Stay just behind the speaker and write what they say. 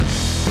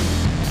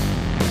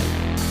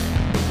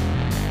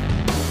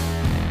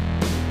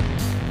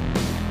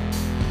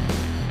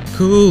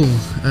Cool.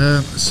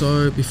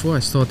 So before I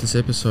start this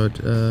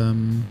episode,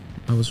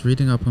 I was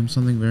reading up on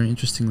something very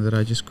interesting that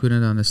I just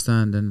couldn't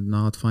understand, and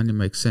now it finally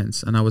makes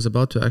sense. And I was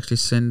about to actually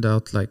send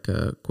out like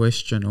a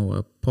question or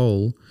a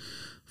poll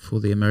for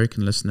the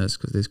American listeners,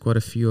 because there's quite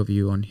a few of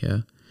you on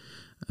here.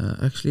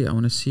 Actually, I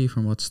want to see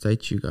from what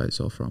state you guys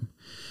are from.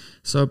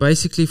 So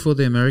basically, for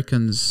the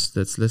Americans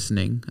that's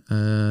listening,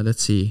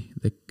 let's see,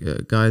 the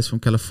guys from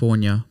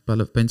California,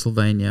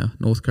 Pennsylvania,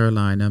 North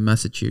Carolina,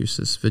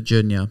 Massachusetts,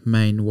 Virginia,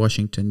 Maine,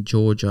 Washington,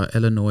 Georgia,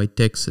 Illinois,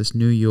 Texas,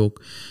 New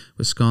York,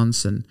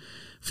 Wisconsin,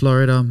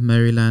 Florida,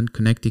 Maryland,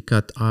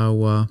 Connecticut,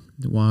 Iowa,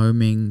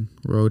 Wyoming,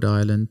 Rhode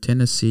Island,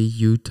 Tennessee,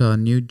 Utah,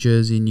 New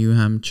Jersey, New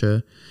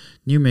Hampshire,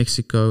 New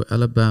Mexico,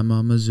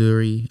 Alabama,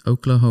 Missouri,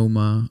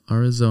 Oklahoma,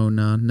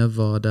 Arizona,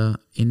 Nevada,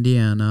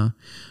 Indiana,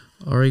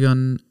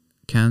 Oregon,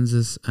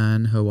 Kansas,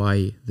 and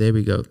Hawaii. There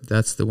we go.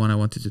 That's the one I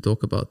wanted to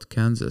talk about,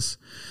 Kansas.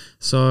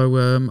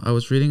 So I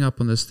was reading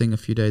up on this thing a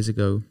few days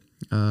ago.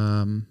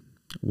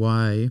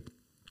 Why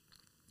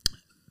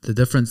there's a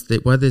difference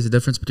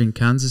between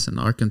Kansas and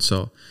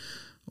Arkansas,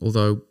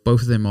 although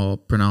both of them are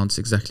pronounced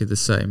exactly the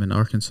same, and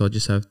Arkansas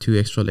just have 2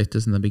 extra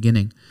letters in the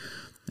beginning.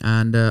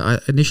 And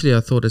initially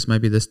I thought it's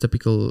maybe this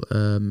typical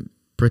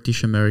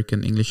British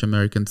American, English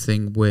American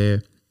thing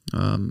where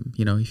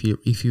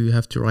if you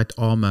have to write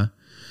armor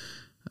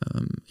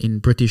in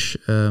British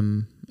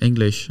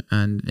English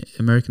and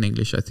American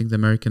English, I think the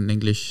American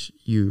English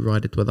you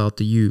write it without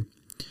the U.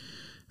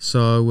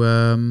 So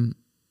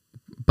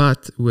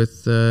but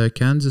with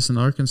Kansas and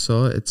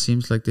Arkansas, it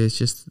seems like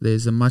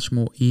there's a much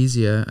more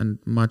easier and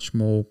much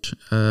more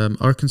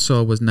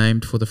Arkansas was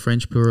named for the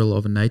French plural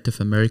of a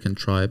Native American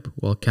tribe,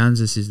 while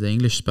Kansas is the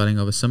English spelling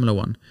of a similar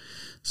one.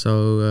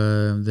 So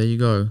there you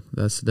go.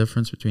 That's the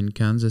difference between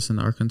Kansas and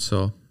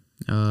Arkansas.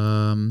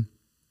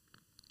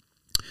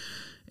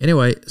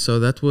 Anyway, so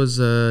that was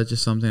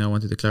just something I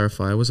wanted to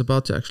clarify. I was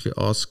about to actually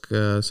ask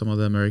some of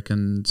the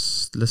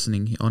Americans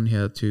listening on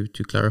here to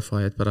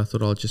clarify it, but I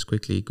thought I'll just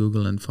quickly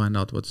Google and find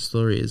out what the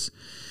story is.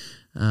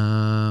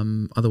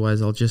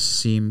 Otherwise, I'll just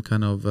seem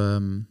kind of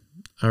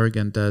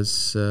arrogant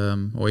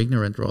or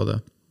ignorant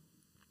rather,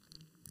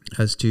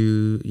 as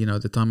to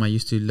the time I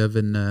used to live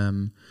in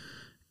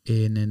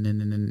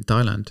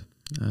Thailand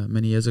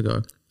many years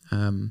ago.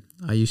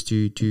 I used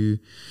to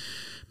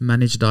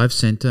manage dive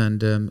center,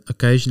 and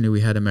occasionally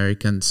we had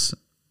Americans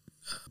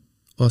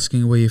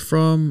asking where you're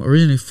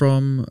originally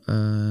from,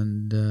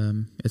 and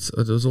it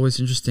was always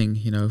interesting,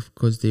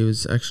 because there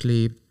was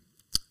actually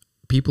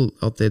people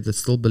out there that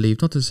still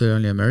believe, not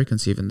necessarily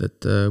Americans even,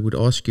 that would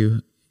ask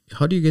you,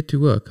 how do you get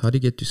to work? How do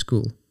you get to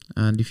school?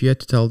 And if you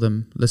had to tell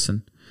them,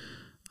 listen,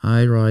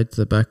 I ride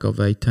the back of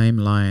a tame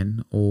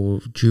lion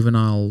or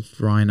juvenile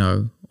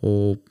rhino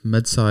or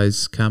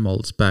mid-size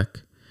camel's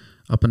back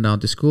up and down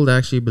to school, they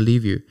actually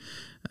believe you.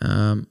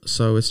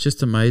 So it's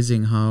just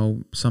amazing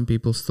how some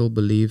people still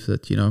believe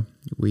that,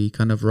 we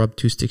kind of rub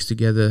 2 sticks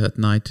together at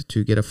night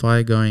to get a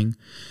fire going.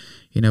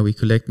 We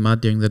collect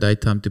mud during the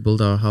daytime to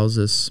build our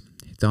houses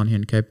down here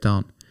in Cape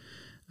Town.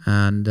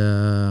 And,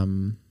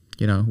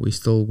 we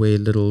still wear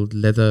little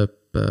leather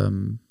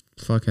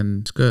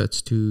fucking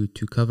skirts to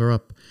cover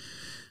up.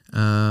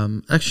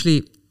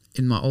 Actually,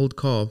 in my old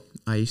car,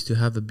 I used to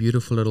have a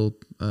beautiful little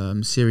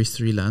Series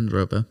 3 Land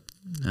Rover.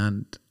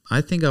 And I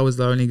think I was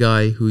the only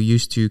guy who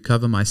used to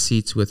cover my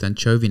seats with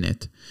anchovy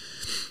net.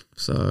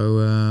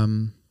 So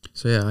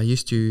yeah, I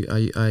used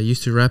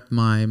to wrap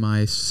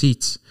my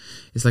seats.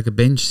 It's like a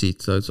bench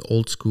seat, so it's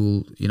old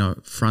school,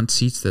 front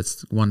seats.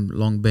 That's one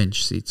long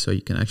bench seat, so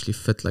you can actually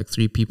fit like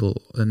 3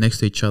 people next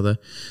to each other,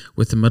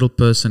 with the middle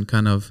person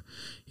kind of,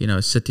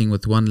 sitting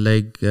with one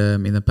leg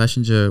in the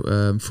passenger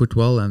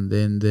footwell, and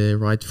then the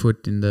right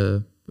foot in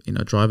the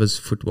driver's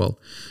footwell,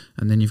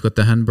 and then you've got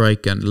the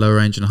handbrake and low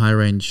range and high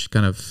range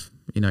kind of,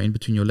 in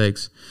between your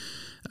legs.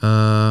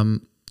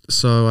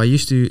 So I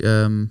used to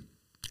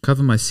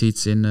cover my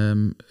seats in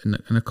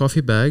a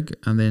coffee bag,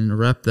 and then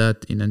wrap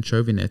that in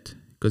anchovy net,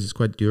 because it's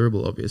quite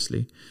durable,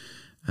 obviously.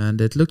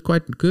 And it looked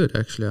quite good,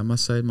 actually, I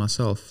must say it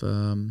myself.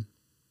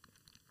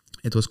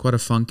 It was quite a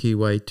funky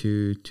way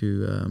to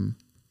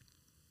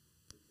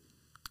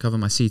cover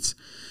my seats.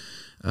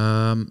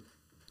 But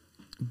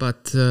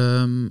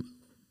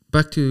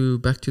back to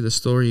the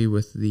story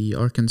with the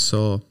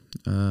Arkansas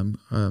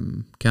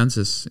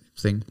Kansas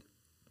thing.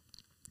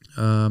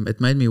 It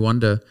made me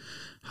wonder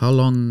how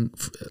long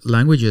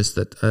languages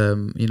that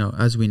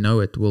as we know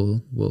it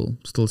will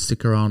still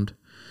stick around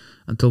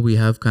until we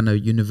have kind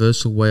of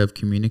universal way of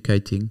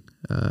communicating,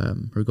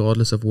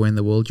 regardless of where in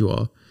the world you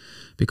are.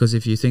 Because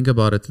if you think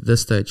about it, at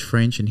this stage,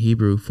 French and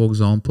Hebrew, for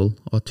example,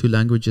 are 2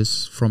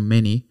 languages from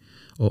many,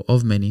 or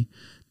of many,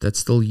 that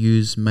still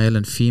use male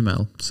and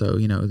female. So,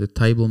 the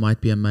table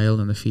might be a male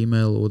and a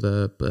female, or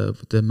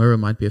the mirror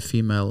might be a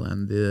female,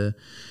 and the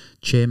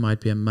chair might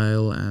be a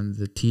male, and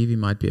the TV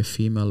might be a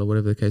female, or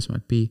whatever the case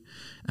might be.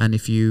 And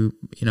if you,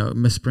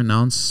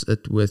 mispronounce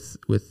it with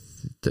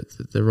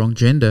the wrong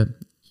gender,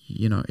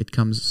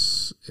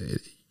 it's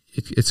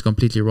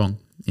completely wrong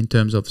in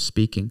terms of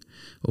speaking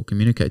or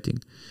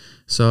communicating.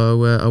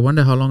 So I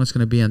wonder how long it's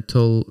going to be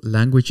until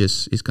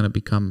languages is going to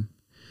become,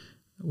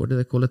 what do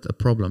they call it, a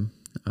problem,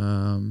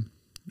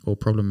 or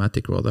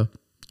problematic rather.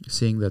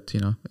 Seeing that, you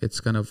know,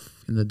 it's kind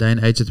of in the day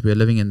and age that we're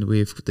living in,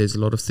 there's a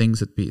lot of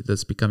things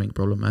that's becoming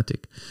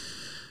problematic.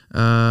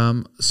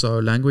 So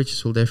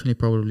languages will definitely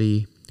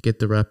probably get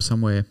the rap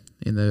somewhere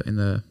in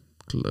the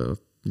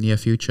near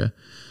future,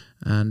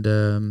 and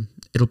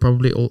it'll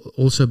probably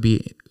also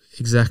be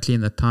exactly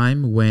in the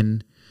time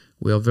when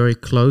we are very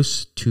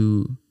close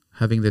to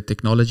having the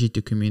technology to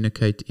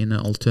communicate in an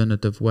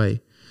alternative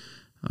way,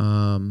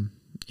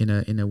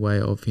 in a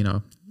way of, you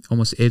know,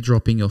 almost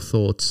airdropping your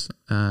thoughts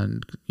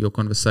and your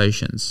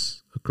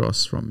conversations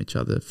across from each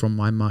other, from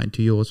my mind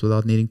to yours,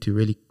 without needing to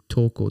really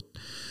talk or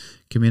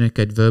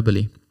communicate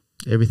verbally.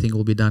 Everything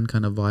will be done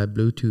kind of via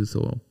Bluetooth,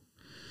 or,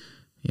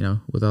 you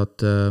know, without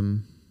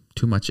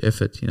too much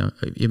effort. You know,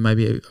 it may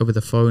be over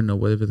the phone or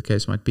whatever the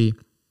case might be.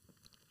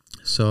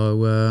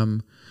 So,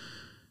 and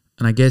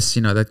I guess,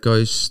 you know, that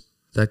goes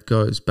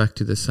back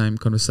to the same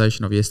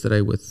conversation of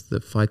yesterday with the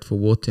fight for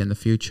water in the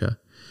future,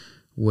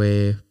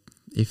 where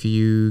if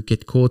you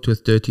get caught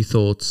with dirty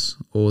thoughts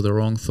or the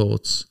wrong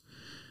thoughts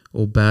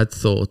or bad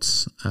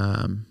thoughts,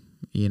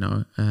 you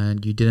know,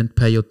 and you didn't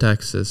pay your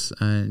taxes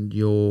and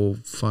your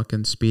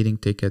fucking speeding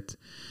ticket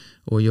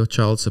or your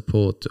child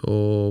support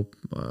or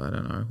I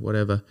don't know,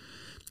 whatever,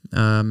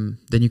 then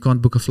you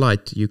can't book a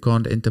flight. You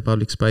can't enter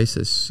public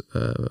spaces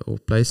or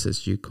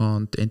places. You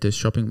can't enter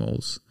shopping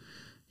malls.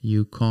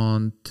 You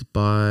can't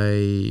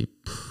buy,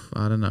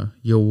 I don't know,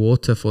 your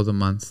water for the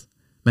month.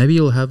 Maybe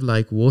you'll have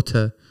like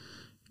water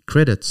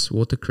credits,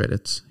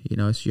 you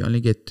know, so you only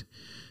get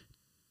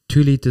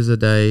 2 liters a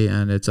day,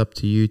 and it's up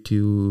to you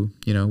to,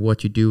 you know,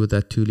 what you do with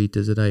that 2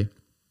 liters a day.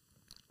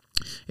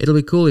 It'll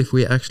be cool if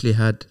we actually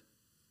had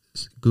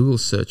Google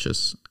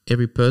searches.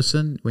 Every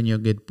person, when you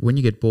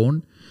get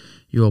born,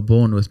 you are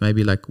born with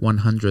maybe like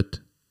 100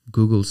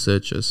 Google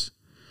searches,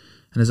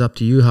 and it's up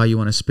to you how you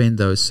want to spend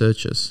those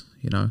searches.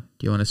 You know,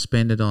 do you want to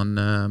spend it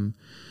on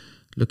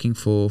looking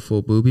for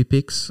booby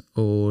pics,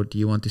 or do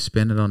you want to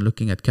spend it on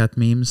looking at cat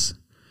memes?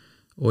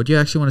 Or do you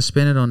actually want to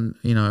spend it on,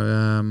 you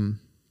know,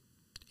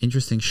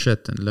 interesting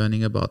shit and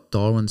learning about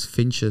Darwin's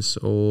finches,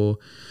 or,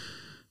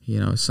 you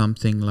know,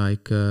 something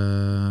like,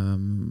 I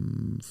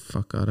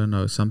don't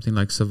know, something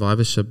like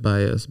survivorship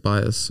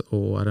bias,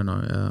 or I don't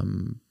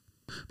know.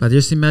 But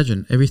just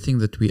imagine, everything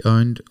that we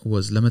owned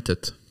was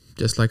limited,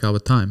 just like our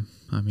time.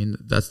 I mean,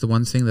 that's the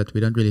one thing that we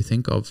don't really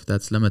think of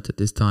that's limited,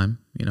 is time.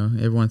 You know,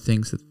 everyone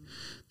thinks that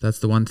that's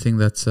the one thing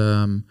that's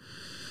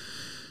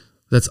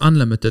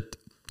unlimited.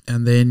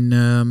 And then,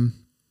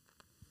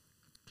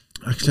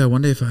 actually, I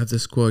wonder if I have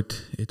this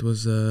quote. It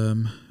was,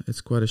 it's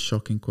quite a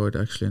shocking quote,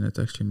 actually, and it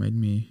actually made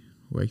me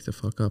wake the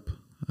fuck up.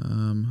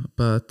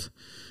 But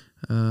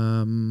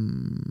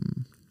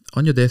on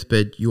your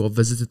deathbed, you are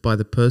visited by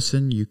the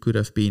person you could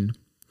have been.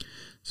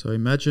 So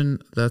imagine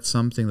that's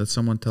something that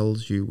someone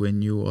tells you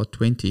when you are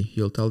 20.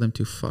 You'll tell them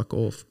to fuck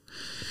off.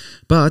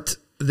 But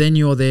then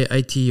you're there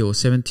 80 or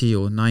 70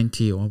 or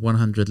 90 or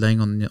 100 laying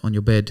on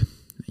your bed,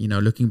 you know,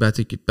 looking back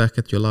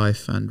at your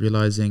life and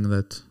realizing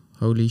that,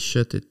 holy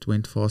shit, it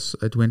went fast.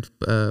 It went,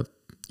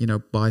 you know,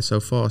 by so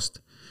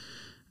fast.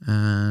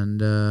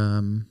 And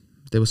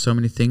there were so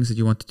many things that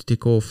you wanted to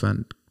tick off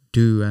and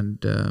do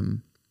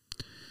and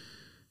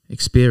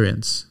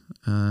experience.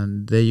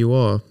 And there you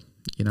are,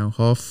 you know,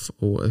 half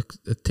or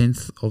a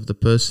tenth of the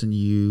person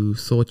you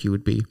thought you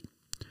would be.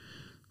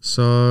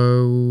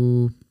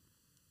 So,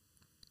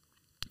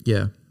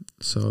 yeah.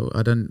 So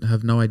I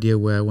have no idea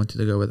where I wanted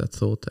to go with that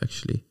thought,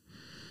 actually.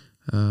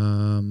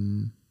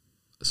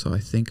 So I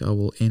think I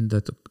will end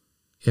that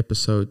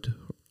episode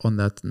on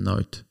that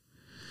note.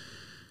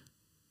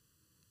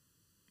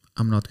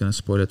 I'm not going to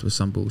spoil it with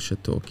some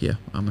bullshit talk. Yeah,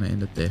 I'm going to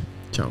end it there.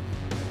 Ciao.